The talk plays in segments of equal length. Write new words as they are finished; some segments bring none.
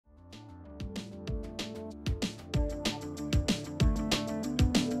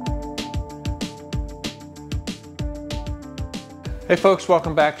Hey folks,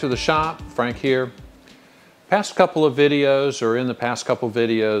 welcome back to the shop. Frank here. Past couple of videos, or in the past couple of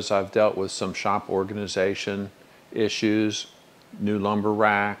videos, I've dealt with some shop organization issues, new lumber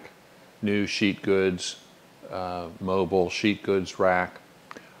rack, new sheet goods, mobile sheet goods rack.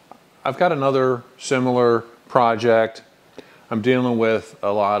 I've got another similar project. I'm dealing with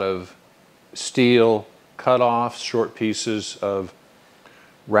a lot of steel cut-offs, short pieces of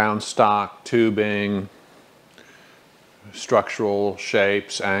round stock tubing, structural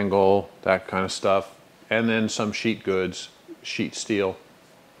shapes, angle, that kind of stuff, and then some sheet goods, sheet steel.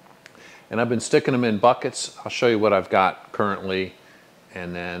 And I've been sticking them in buckets. I'll show you what I've got currently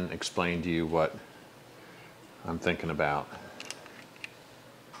and then explain to you what I'm thinking about.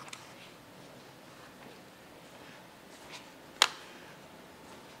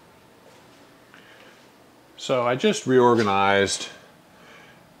 So I just reorganized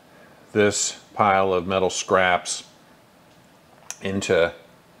this pile of metal scraps into,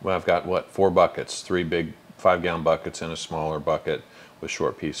 well, I've got what, 4 buckets, 3 big 5-gallon buckets and a smaller bucket with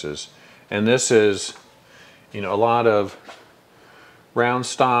short pieces. And this is, you know, a lot of round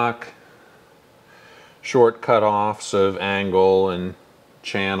stock, short cut-offs of angle and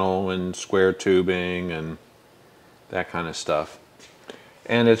channel and square tubing and that kind of stuff.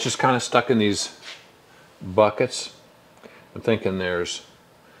 And it's just kind of stuck in these buckets. I'm thinking there's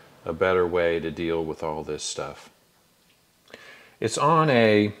a better way to deal with all this stuff. It's on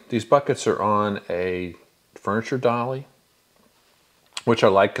these buckets are on a furniture dolly, which I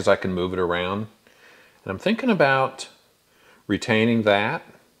like because I can move it around. And I'm thinking about retaining that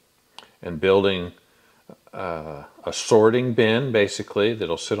and building a sorting bin, basically,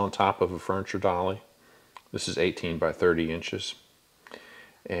 that'll sit on top of a furniture dolly. This is 18 by 30 inches.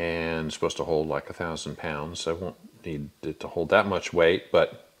 And it's supposed to hold like 1,000 pounds. I won't need it to hold that much weight,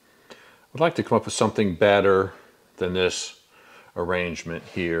 but I'd like to come up with something better than this arrangement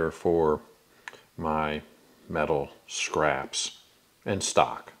here for my metal scraps and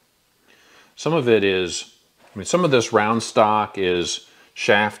stock. Some of it is, I mean, some of this round stock is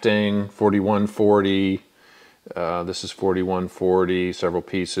shafting, 4140. This is 4140, several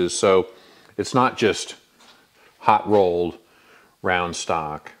pieces. So it's not just hot rolled round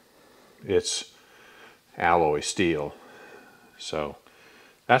stock, it's alloy steel. So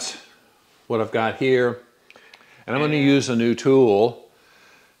that's what I've got here. And I'm going to use a new tool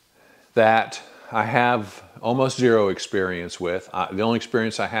that I have almost zero experience with. The only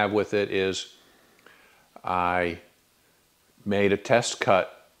experience I have with it is I made a test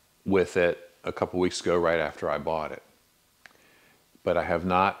cut with it a couple weeks ago right after I bought it. But I have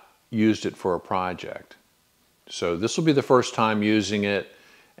not used it for a project. So this will be the first time using it,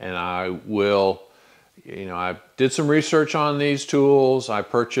 and I will, you know, I did some research on these tools. I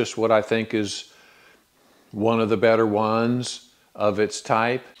purchased what I think is one of the better ones of its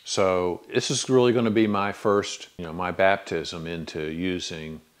type. So this is really going to be my first, you know, my baptism into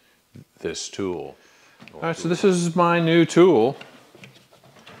using this tool. All right, so this is my new tool.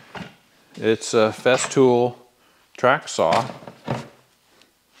 It's a Festool Track Saw.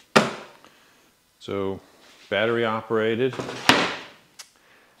 So battery operated,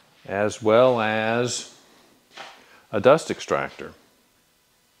 as well as a dust extractor.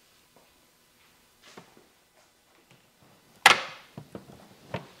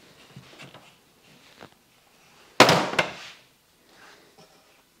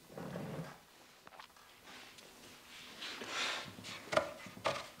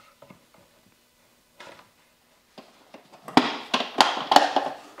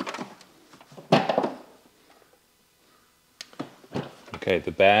 Okay,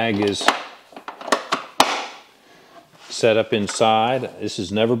 the bag is set up inside. This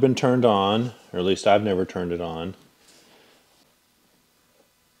has never been turned on, or at least I've never turned it on.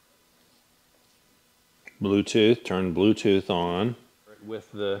 Bluetooth, turn Bluetooth on.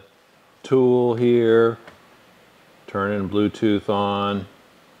 With the tool here, turning Bluetooth on,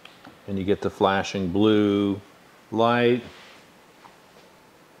 and you get the flashing blue light.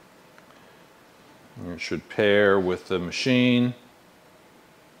 And it should pair with the machine.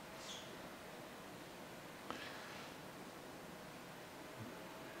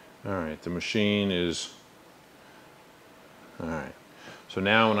 All right, the machine is, all right. So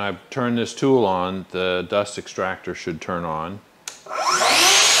now when I turn this tool on, the dust extractor should turn on.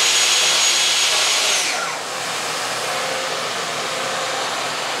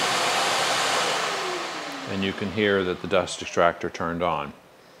 And you can hear that the dust extractor turned on.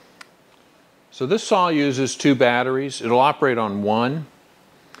 So this saw uses 2 batteries. It'll operate on one,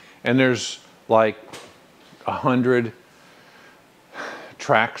 and there's like 100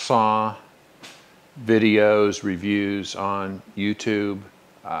 track saw videos, reviews on YouTube.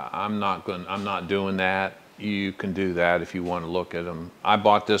 I'm not doing that. You can do that if you want to look at them. I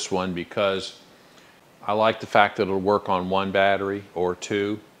bought this one because I like the fact that it'll work on one battery or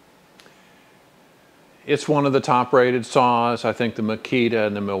two. It's one of the top rated saws. I think the Makita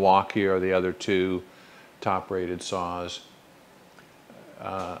and the Milwaukee are the other two top rated saws.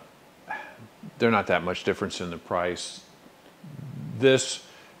 They're not that much difference in the price.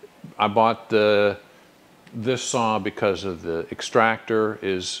 I bought this saw because of the extractor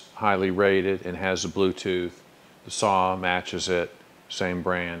is highly rated and has a Bluetooth. The saw matches it, same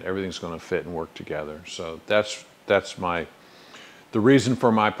brand. Everything's going to fit and work together. So that's the reason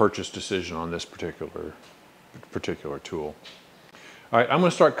for my purchase decision on this particular tool. All right, I'm going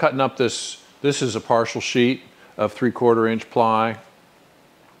to start cutting up this. This is a partial sheet of 3/4 inch ply,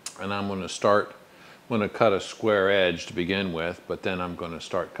 and I'm going to cut a square edge to begin with, but then I'm going to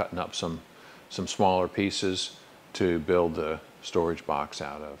start cutting up some smaller pieces to build the storage box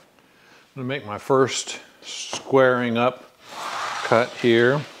out of. I'm going to make my first squaring up cut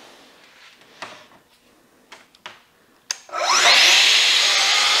here.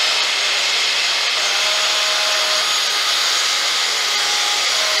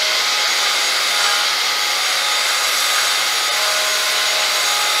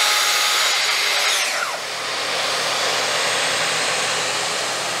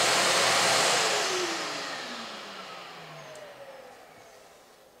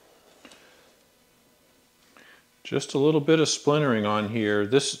 Just a little bit of splintering on here.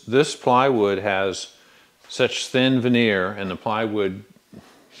 This plywood has such thin veneer, and the plywood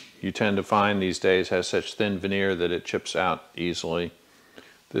you tend to find these days has such thin veneer that it chips out easily.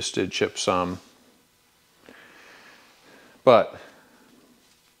 This did chip some, but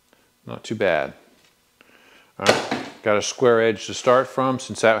not too bad. All right, got a square edge to start from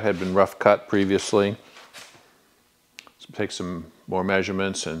since that had been rough cut previously. Let's take some more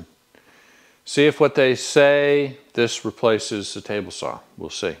measurements and see if what they say this replaces the table saw. We'll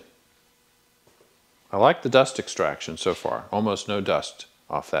see. I like the dust extraction so far. Almost no dust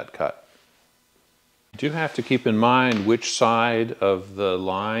off that cut. You do have to keep in mind which side of the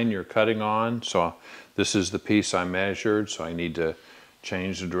line you're cutting on. So this is the piece I measured, so I need to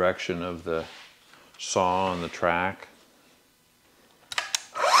change the direction of the saw on the track.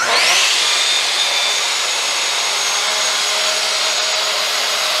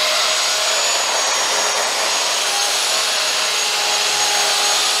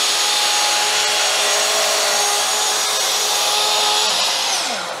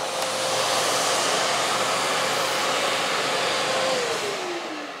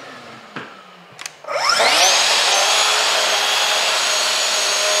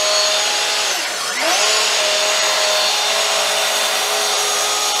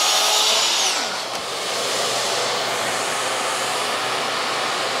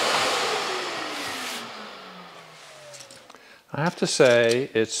 I have to say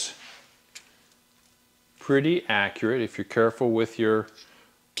it's pretty accurate if you're careful with your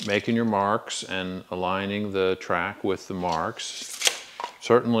making your marks and aligning the track with the marks.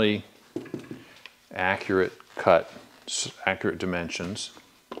 Certainly accurate cut, accurate dimensions.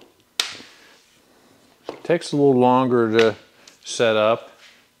 It takes a little longer to set up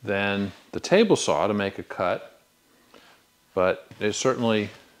than the table saw to make a cut, but it's certainly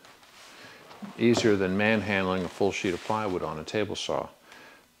easier than manhandling a full sheet of plywood on a table saw.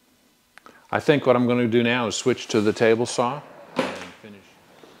 I think what I'm going to do now is switch to the table saw and finish.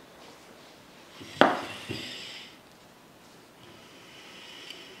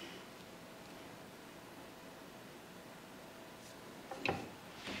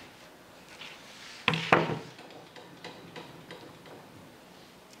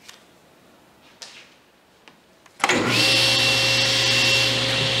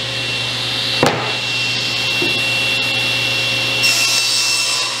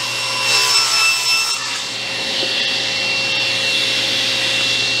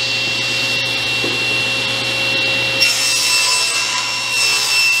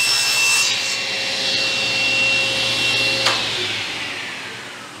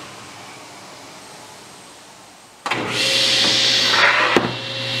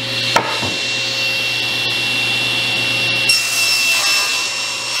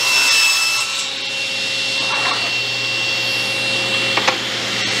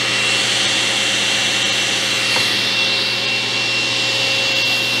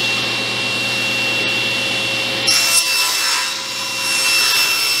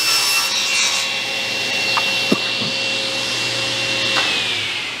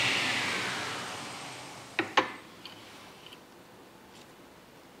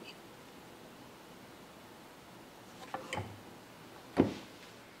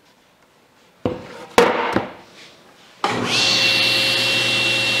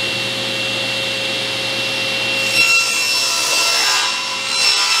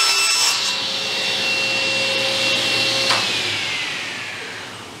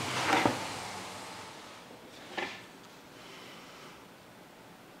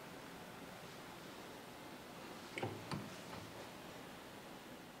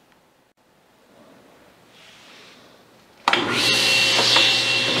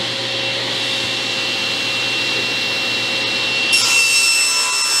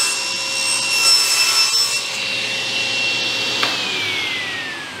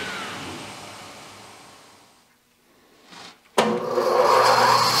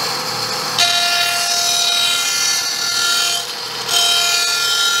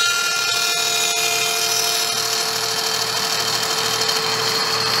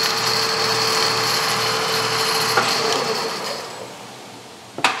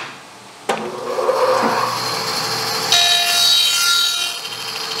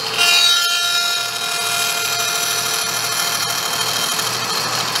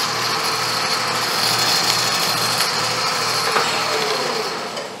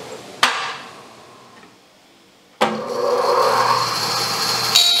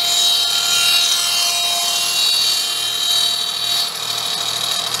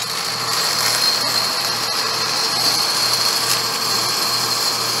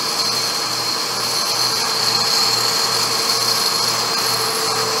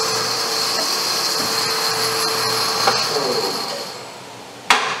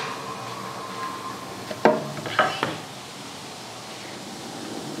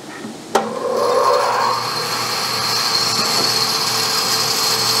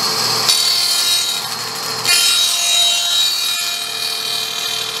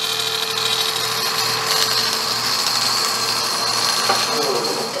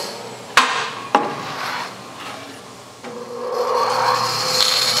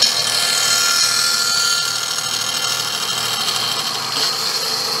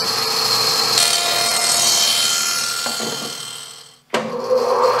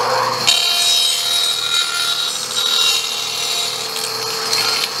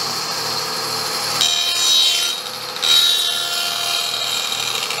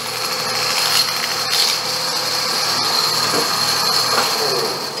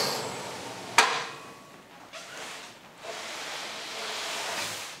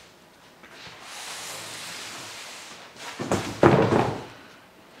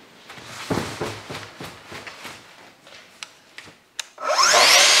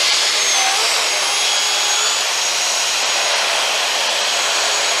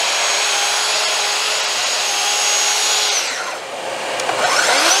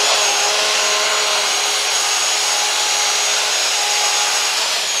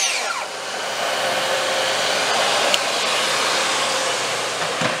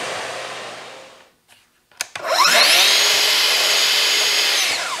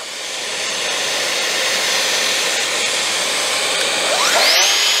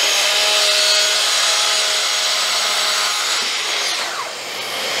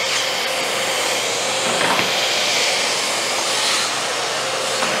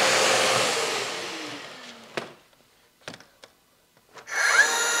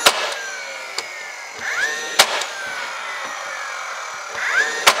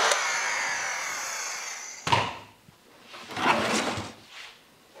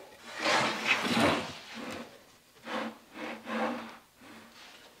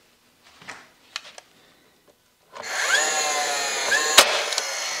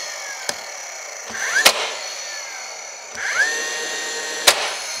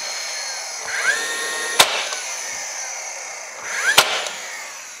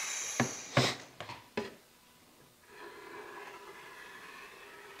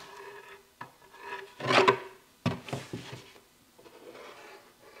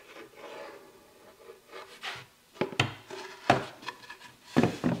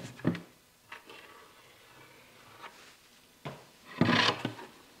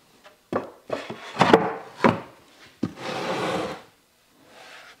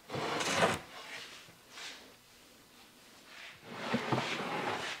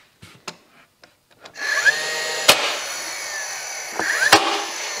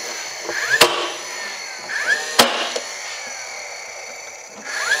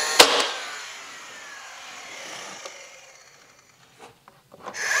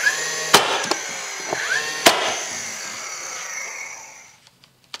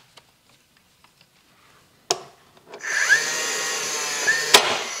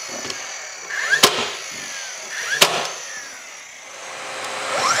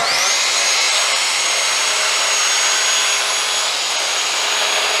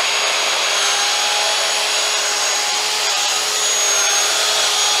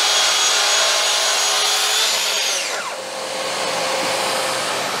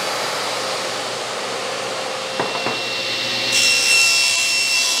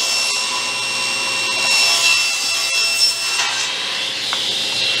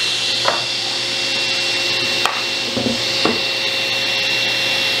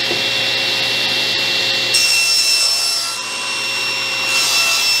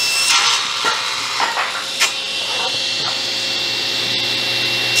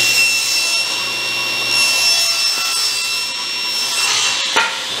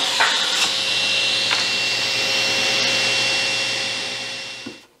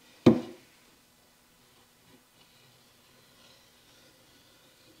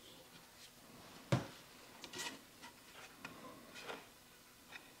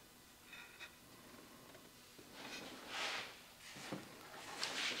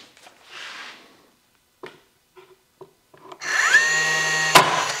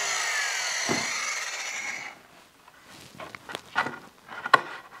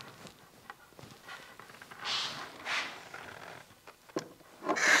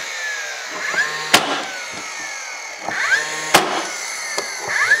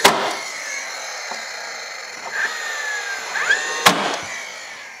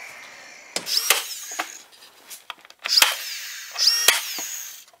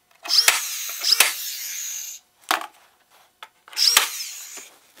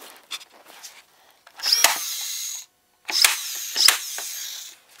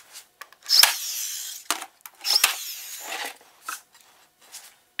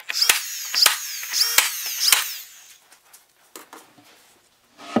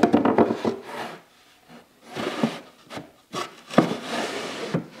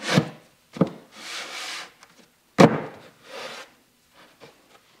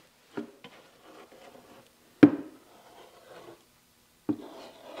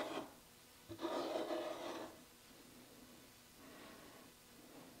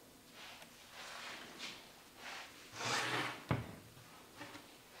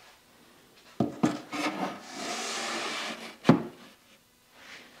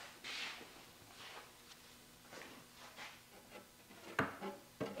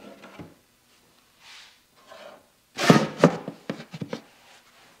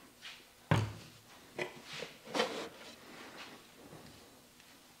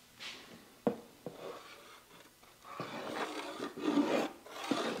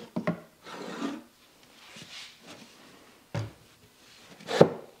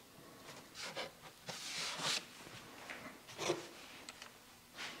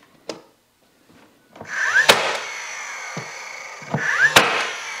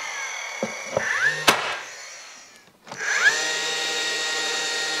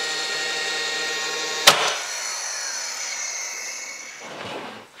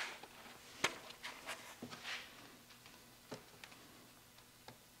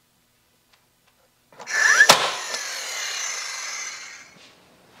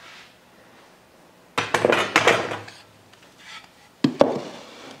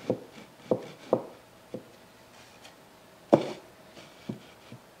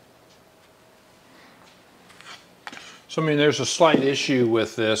 So I mean, there's a slight issue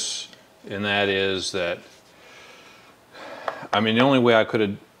with this, and that is that, I mean, the only way I could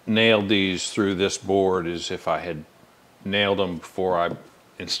have nailed these through this board is if I had nailed them before I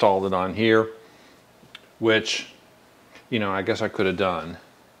installed it on here, which, you know, I guess I could have done.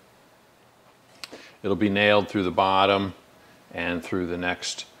 It'll be nailed through the bottom and through the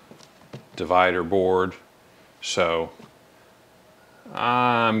next divider board, so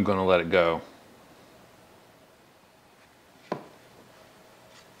I'm gonna let it go.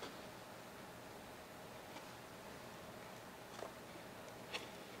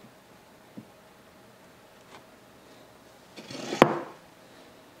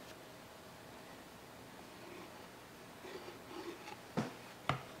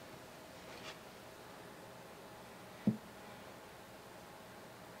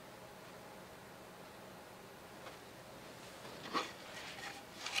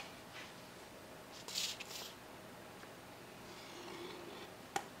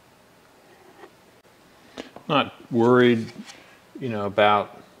 Not worried, you know,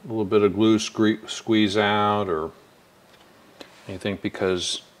 about a little bit of glue squeeze out or anything,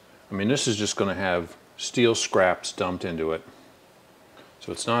 because I mean, this is just going to have steel scraps dumped into it,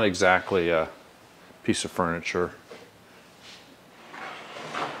 so it's not exactly a piece of furniture.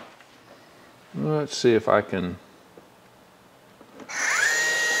 Let's see if I can.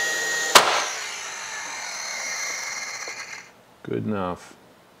 Good enough.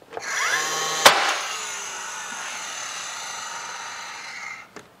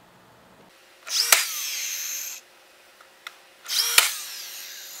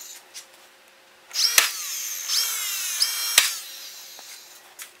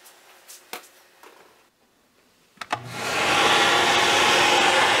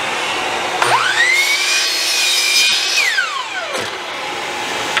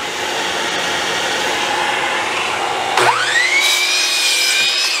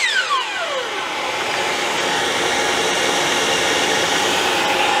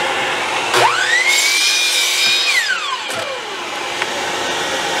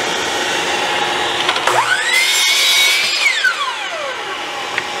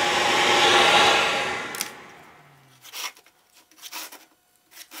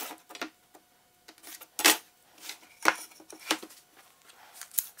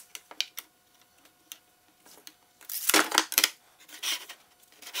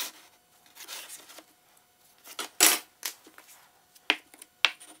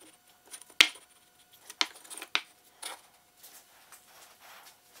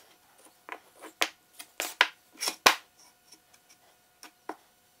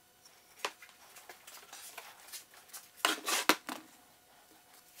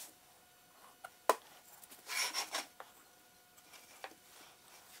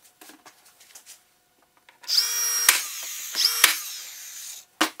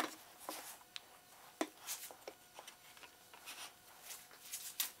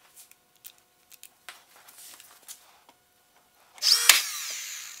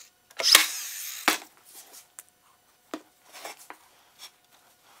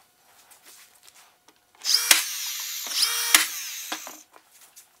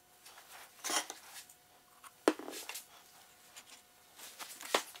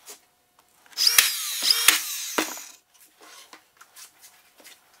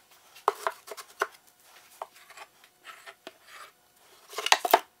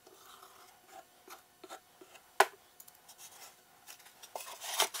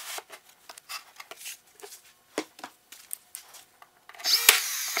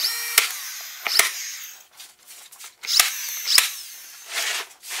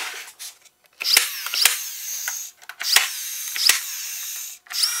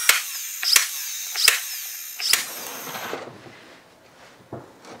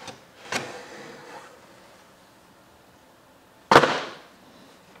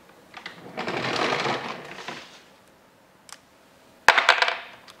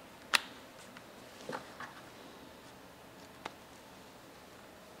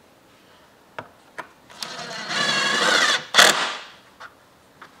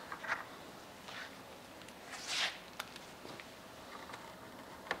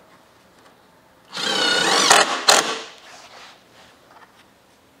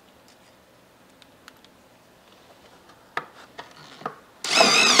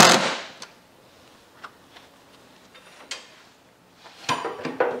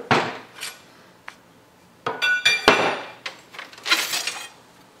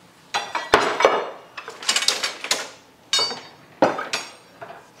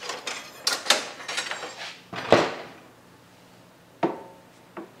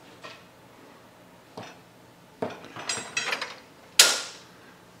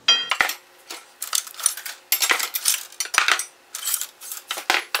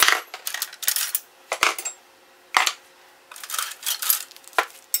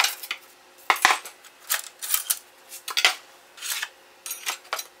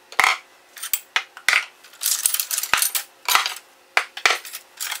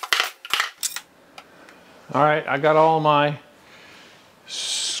 All right, I got all my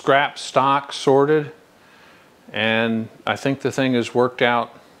scrap stock sorted, and I think the thing has worked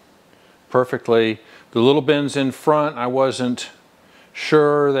out perfectly. The little bins in front, I wasn't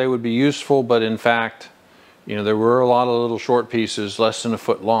sure they would be useful, but in fact, you know, there were a lot of little short pieces less than a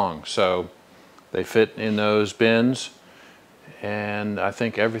foot long, so they fit in those bins, and I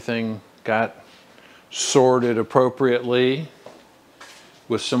think everything got sorted appropriately.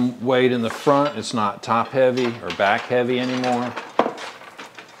 With some weight in the front, it's not top heavy or back heavy anymore.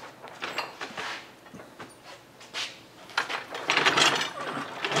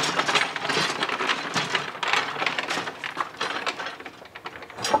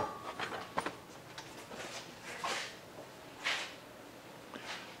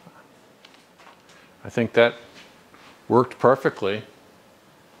 I think that worked perfectly.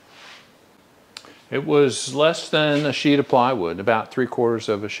 It was less than a sheet of plywood, about 3/4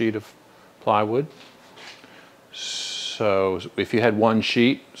 of a sheet of plywood. So if you had one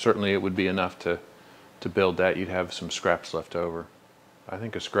sheet, certainly it would be enough to build that. You'd have some scraps left over. I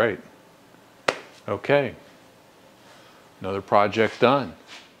think it's great. Okay, another project done.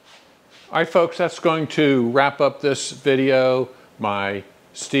 All right, folks, that's going to wrap up this video. My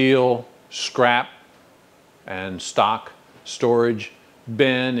steel scrap and stock storage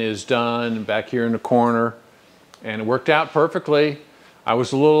bin is done back here in the corner, and it worked out perfectly. I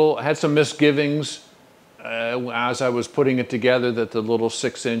had some misgivings as I was putting it together that the little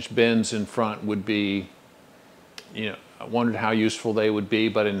 6-inch bins in front would be, you know, I wondered how useful they would be,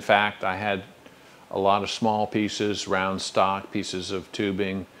 but in fact I had a lot of small pieces, round stock, pieces of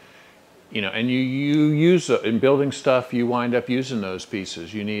tubing, you know, and you use, in building stuff, you wind up using those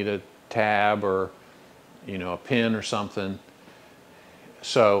pieces. You need a tab or, you know, a pin or something.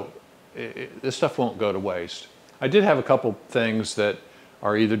 So this stuff won't go to waste. I did have a couple things that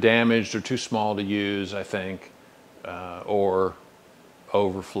are either damaged or too small to use, I think, or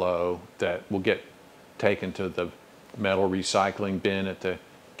overflow that will get taken to the metal recycling bin at the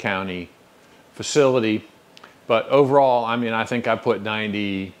county facility. But overall, I mean, I think I put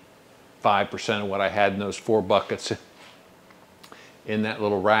 95% of what I had in those 4 buckets in that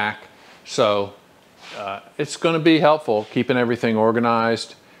little rack. So it's going to be helpful keeping everything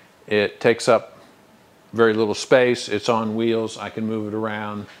organized. It takes up very little space. It's on wheels. I can move it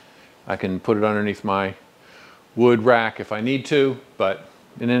around. I can put it underneath my wood rack if I need to, but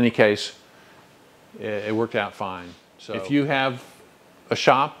in any case, it worked out fine. So if you have a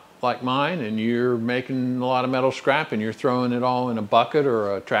shop like mine and you're making a lot of metal scrap and you're throwing it all in a bucket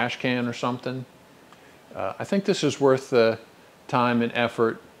or a trash can or something, I think this is worth the time and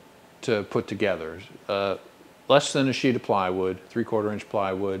effort to put together. Less than a sheet of plywood, 3/4 inch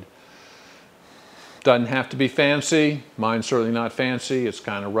plywood. Doesn't have to be fancy. Mine's certainly not fancy. It's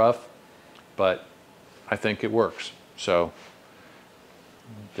kind of rough, but I think it works. So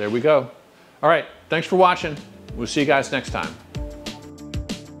there we go. All right, thanks for watching. We'll see you guys next time.